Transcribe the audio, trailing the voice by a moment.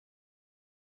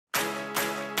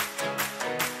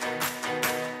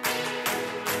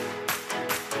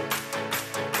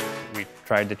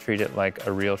tried to treat it like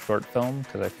a real short film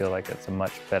because I feel like it's a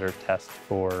much better test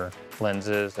for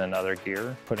lenses and other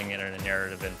gear. Putting it in a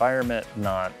narrative environment,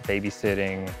 not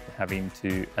babysitting, having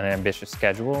an ambitious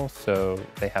schedule, so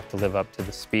they have to live up to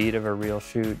the speed of a real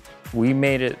shoot. We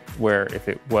made it where if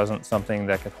it wasn't something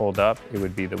that could hold up, it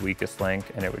would be the weakest link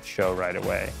and it would show right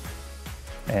away.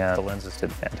 And the lenses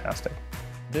did fantastic.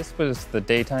 This was the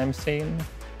daytime scene.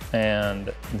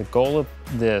 And the goal of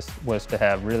this was to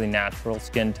have really natural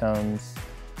skin tones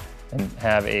and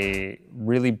have a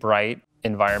really bright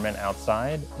environment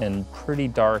outside and pretty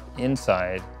dark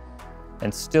inside,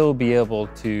 and still be able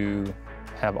to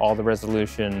have all the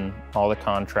resolution, all the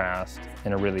contrast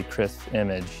in a really crisp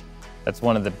image. That's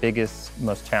one of the biggest,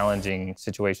 most challenging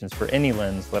situations for any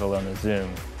lens, let alone a zoom.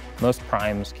 Most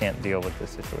primes can't deal with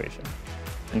this situation.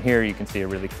 And here you can see a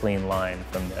really clean line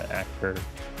from the actor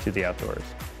to the outdoors.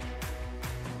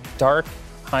 Dark,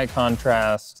 high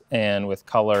contrast, and with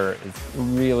color is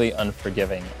really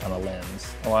unforgiving on a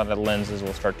lens. A lot of lenses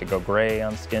will start to go gray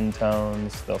on skin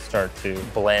tones. They'll start to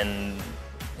blend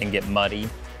and get muddy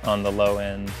on the low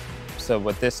end. So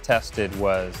what this tested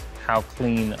was how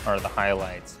clean are the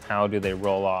highlights? How do they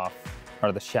roll off?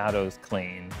 Are the shadows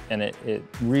clean? And it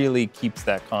really keeps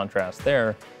that contrast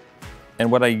there.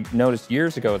 And what I noticed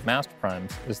years ago with master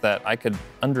primes is that I could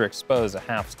underexpose a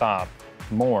half stop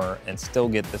more and still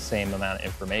get the same amount of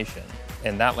information.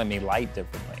 And that let me light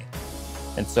differently.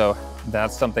 And so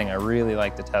that's something I really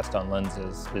like to test on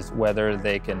lenses, is whether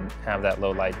they can have that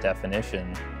low light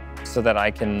definition so that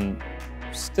I can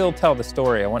still tell the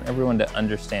story. I want everyone to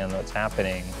understand what's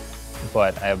happening,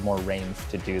 but I have more range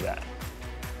to do that.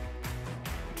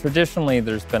 Traditionally,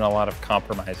 there's been a lot of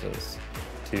compromises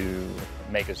to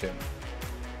make a zoom.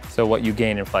 So what you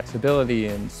gain in flexibility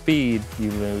and speed, you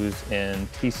lose in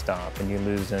T-stop, and you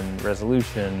lose in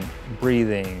resolution,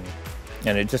 breathing,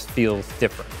 and it just feels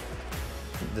different.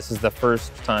 This is the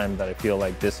first time that I feel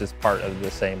like this is part of the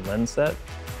same lens set.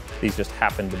 These just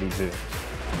happen to be zooms.